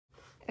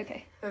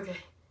Okay. Okay.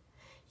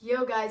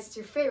 Yo guys, it's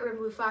your favorite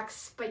blue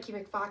fox, Spikey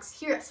McFox,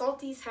 here at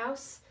Salty's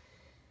house,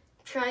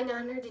 trying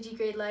on her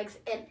Digi legs,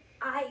 and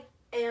I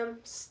am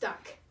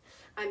stuck.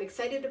 I'm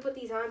excited to put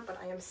these on, but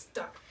I am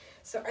stuck.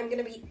 So I'm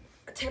gonna be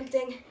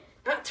attempting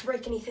not to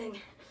break anything.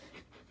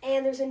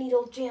 And there's a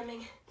needle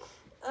jamming.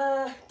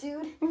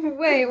 Dude.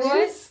 Wait,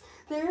 what?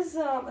 There's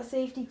a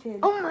safety pin.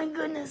 Oh my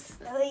goodness.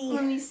 Ay.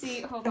 Let me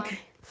see. Hold on. Okay.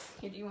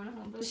 Here, do you want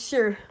to hold this?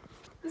 Sure.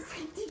 The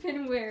safety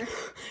pin where?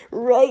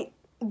 Right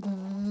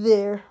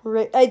there.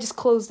 Right. I just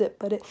closed it,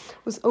 but it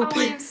was open.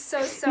 Oh, I'm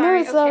so sorry.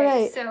 No, it's okay,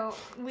 alright. so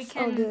we It's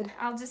can. all good.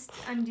 I'll just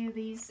undo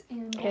these.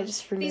 And, Yeah,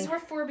 just for these now. were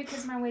 4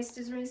 because my waist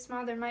is really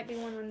small. There might be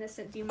one on this.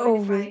 Do you mind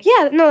Oh, if really? I...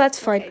 Yeah, no, that's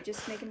fine. Okay,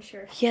 just making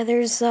sure. Yeah,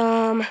 there's,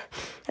 I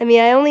mean,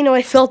 I only know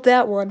I felt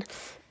that one,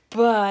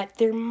 but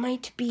there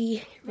might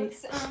be...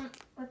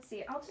 Let's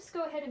see. I'll just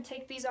go ahead and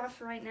take these off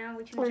right now.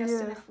 We can adjust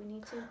them if we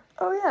need to.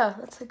 Oh, yeah,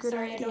 that's a good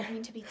Sorry, idea. I don't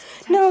mean to be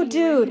No, touchy or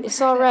dude, anything it's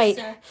like all that, right.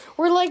 so-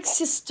 We're like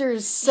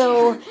sisters,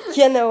 so,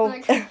 you know,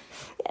 Like-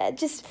 yeah,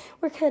 just,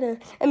 we're kind of,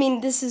 I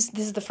mean, this is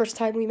the first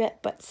time we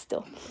met, but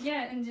still.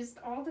 Yeah, and just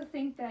all to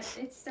think that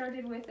it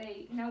started with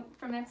a note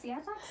from Etsy. I'd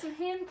like some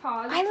hand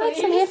paws, I'd like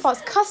some please. hand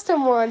paws,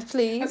 custom ones,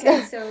 please.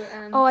 Okay, so,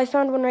 Oh, I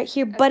found one right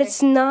here, but okay.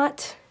 it's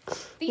not,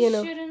 these you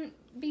know. shouldn't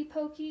be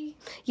pokey.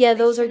 Yeah, They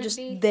those are shouldn't just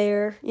be.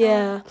 there,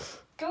 yeah.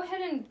 Go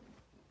ahead and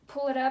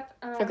pull it up.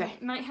 Okay.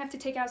 Might have to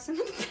take out some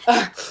of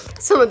the...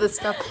 Some of this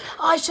stuff.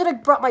 Oh, I should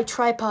have brought my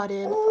tripod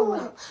in. Oh,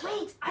 well.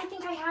 Wait, I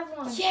think I have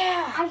one.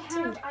 Yeah,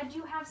 I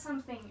do have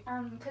something.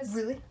 Because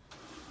Really?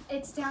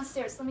 it's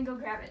downstairs. Let me go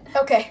grab it.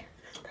 Okay.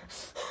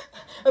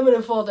 I'm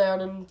gonna fall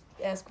down and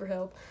ask for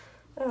help.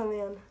 Oh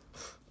man.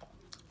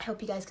 I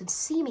hope you guys can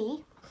see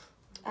me.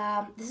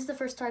 This is the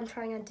first time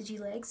trying on Digi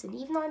legs, and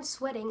even though I'm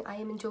sweating, I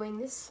am enjoying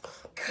this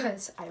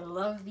because I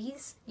love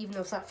these, even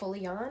though it's not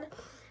fully on.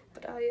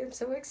 But I am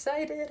so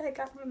excited. I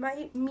got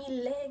me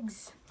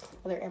legs.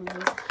 Well, they're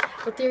Emily's,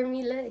 but they're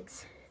me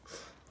legs.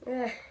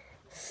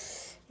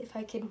 If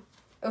I can.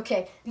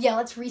 Okay, yeah,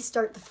 let's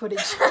restart the footage.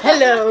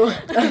 Hello.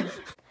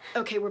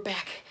 Okay, we're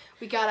back.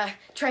 We got a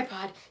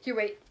tripod. Here,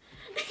 wait.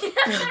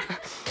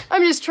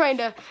 I'm just trying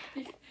to,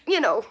 you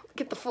know,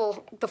 get the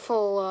full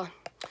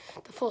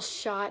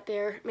shot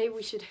there. Maybe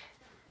we should.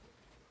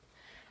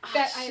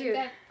 That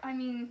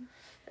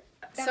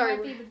Sorry.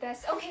 might be the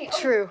best. Okay.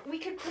 True. We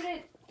could put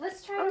it.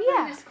 Let's try Oh, it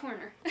yeah. in this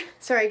corner.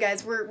 Sorry,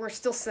 guys. We're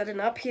still setting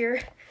up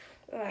here.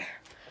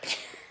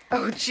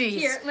 Oh, jeez.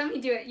 Here, let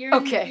me do it. You're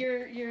Okay.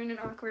 You're in an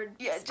awkward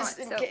Yeah, spot, just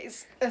in so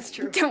case. That's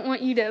true. Don't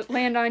want you to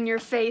land on your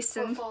face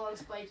Or and. fall on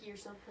Spikey or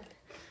something.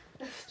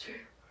 That's true.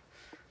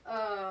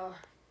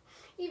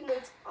 Even though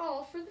it's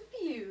all for the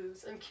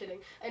views. I'm kidding.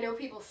 I know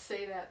people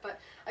say that, but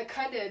I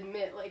kind of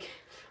admit, like,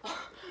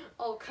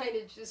 I'll kind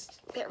of just,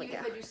 even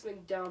if I do something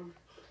dumb,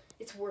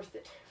 it's worth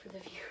it for the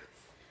views.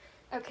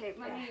 Okay,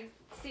 let me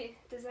see.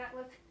 Does that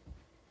look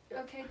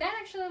okay? That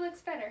actually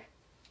looks better.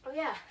 Oh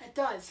yeah, it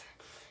does.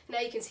 Now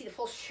you can see the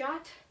full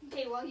shot.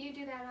 Okay, while you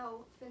do that,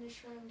 I'll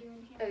finish what I'm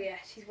doing here. Oh yeah,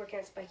 she's working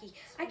on Spikey.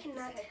 I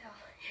cannot tell.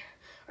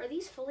 Are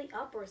these fully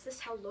up, or is this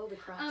how low the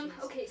crotch is?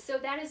 Okay, so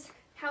that is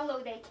how low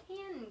they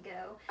can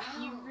go.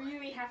 Oh. You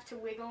really have to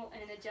wiggle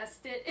and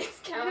adjust it. It's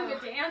kind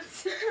of a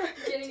dance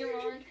getting them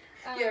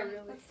on. Yeah, really.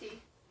 Let's see.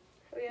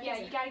 Oh, Yeah,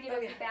 you gotta give oh,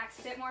 up yeah. the backs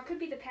a bit more. Could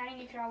be the padding.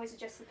 You could always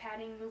adjust the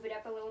padding, move it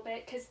up a little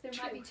bit, because there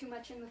might be too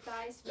much in the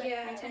thighs. But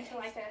Yeah. I tend to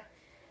like a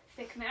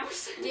thick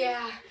mouse.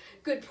 Yeah,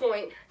 good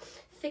point.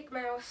 Thick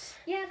mouse.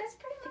 Yeah, that's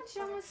pretty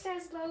much almost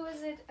as low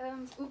as it.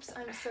 Oops,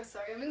 I'm so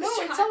sorry. I'm in the No,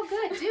 shot. it's all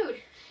good,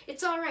 dude.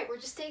 It's all right. We're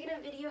just taking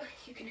a video.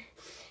 You can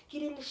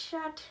get in the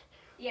shot.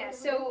 Yeah.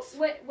 So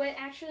what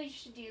actually you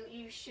should do?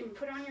 You should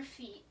put on your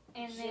feet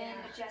and then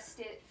adjust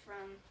it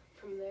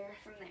From there.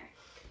 from there.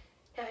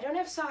 Now, I don't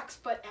have socks,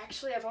 but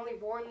actually I've only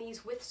worn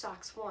these with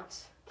socks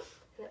once.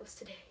 And that was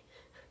today.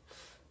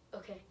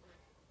 Okay.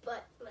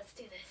 But let's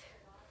do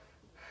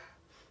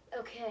this.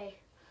 Okay.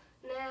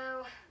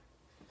 Now.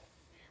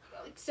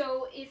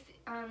 So if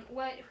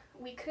what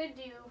we could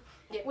do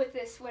with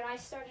this, what I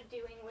started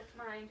doing with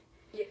mine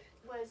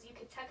was you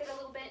could tuck it a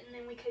little bit, and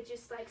then we could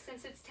just, like,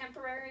 since it's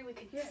temporary, we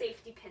could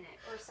safety pin it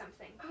or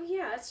something. Oh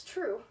yeah, that's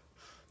true.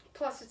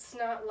 Plus it's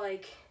not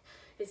like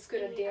it's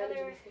gonna And the damage other-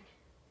 anything.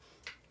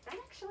 That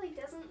actually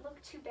doesn't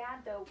look too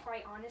bad, though.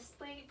 Quite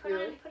honestly,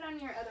 Really? put on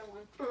your other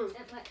one Mhm.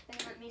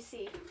 and let me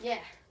see. Yeah.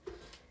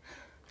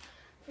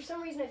 For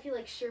some reason I feel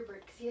like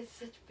Sherbert because he has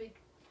such big,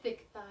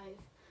 thick thighs.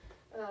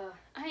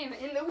 I am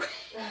in the way.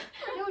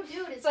 No,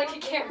 dude, It's like a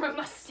camera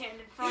must stand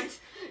in front.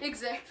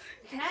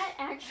 Exactly. That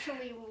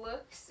actually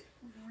looks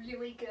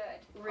really good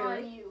Really?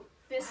 on you.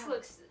 This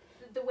looks,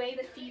 the way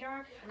the feet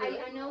are.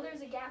 Really? I know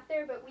there's a gap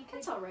there, but we could.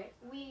 That's all right.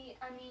 I mean,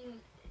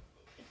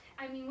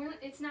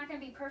 it's not gonna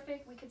be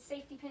perfect. We could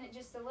safety pin it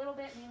just a little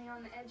bit, maybe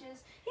on the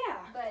edges. Yeah,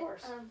 But of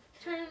course.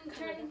 turn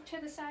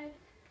to the side.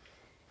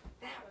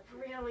 That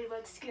really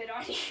looks good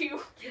on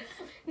you.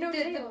 No,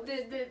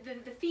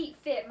 the feet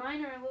fit.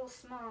 Mine are a little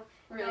small.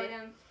 Really?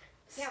 But,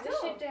 yeah, we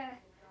should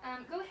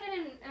go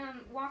ahead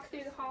and walk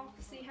through the hall,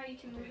 see how you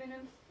can move in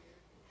them.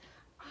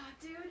 Oh,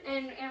 dude.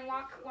 And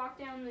walk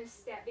down this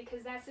step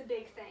because that's a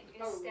big thing.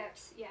 Is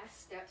steps. Yeah.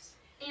 Steps.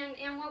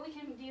 And what we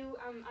can do,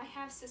 I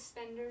have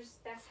suspenders.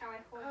 That's how I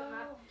hold them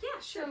up. Yeah,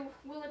 sure. So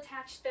we'll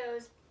attach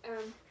those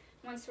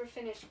once we're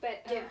finished.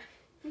 But yeah.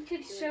 We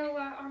could show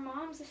our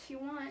moms if you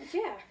want.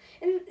 Yeah.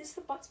 And is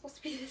the butt supposed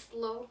to be this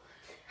low?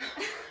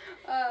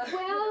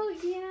 Well,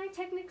 yeah,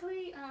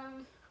 technically.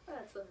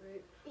 That's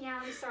alright. Yeah,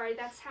 I'm sorry.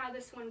 That's how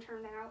this one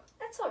turned out.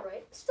 That's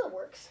alright. Still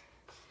works.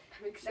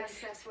 That makes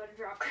sense. That's what a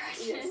drop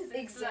crush Yes, is.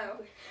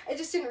 exactly. I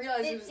just didn't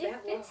realize it was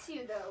that low. It fits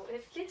you, though.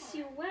 It fits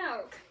you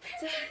well.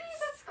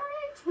 That's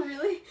great.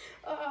 Really?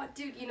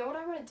 Dude, you know what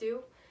I want to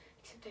do?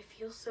 Except I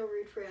feel so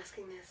rude for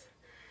asking this.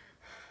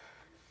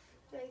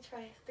 Can I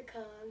try at the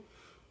con?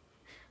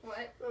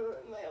 What?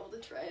 Am I able to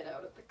try it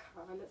out at the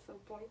con at some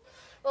point?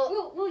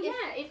 Well, yeah.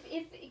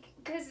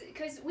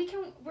 Because we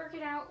can work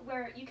it out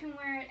where you can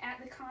wear it at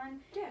the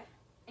con. Yeah.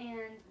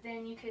 And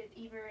then you could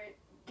either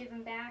give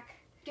them back.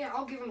 Yeah,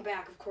 I'll give them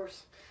back, of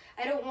course.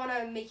 I don't want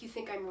to make you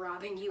think I'm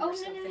robbing you or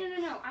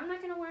something. No. I'm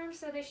not gonna wear them,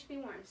 so they should be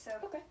worn. So.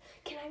 Okay.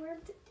 Can I wear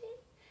them today?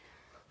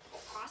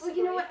 Possibly. Well,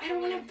 you know what? I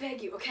don't want to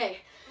beg you.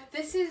 Okay.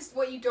 This is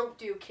what you don't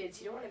do, kids.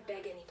 You don't want to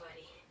beg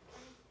anybody.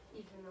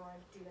 Even though I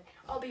do that.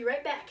 I'll be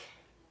right back.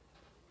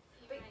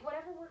 But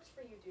whatever works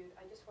for you, dude.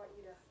 I just want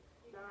you to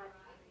not...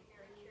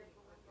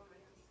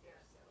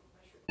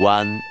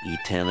 One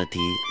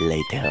eternity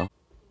later.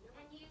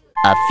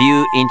 A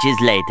few inches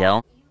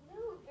later. You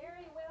move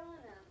very well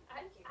in them.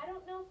 I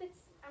don't know if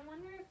it's... I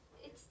wonder if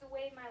it's the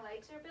way my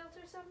legs are built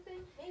or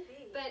something.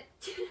 Maybe. But...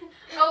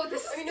 Oh,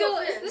 is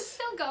is this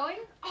still going?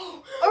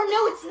 Oh. Or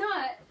no, it's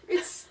not.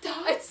 It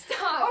stopped. It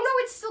stopped. Oh,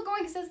 no, it's still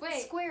going. It says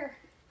Wait. square.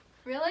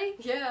 Really?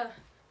 Yeah.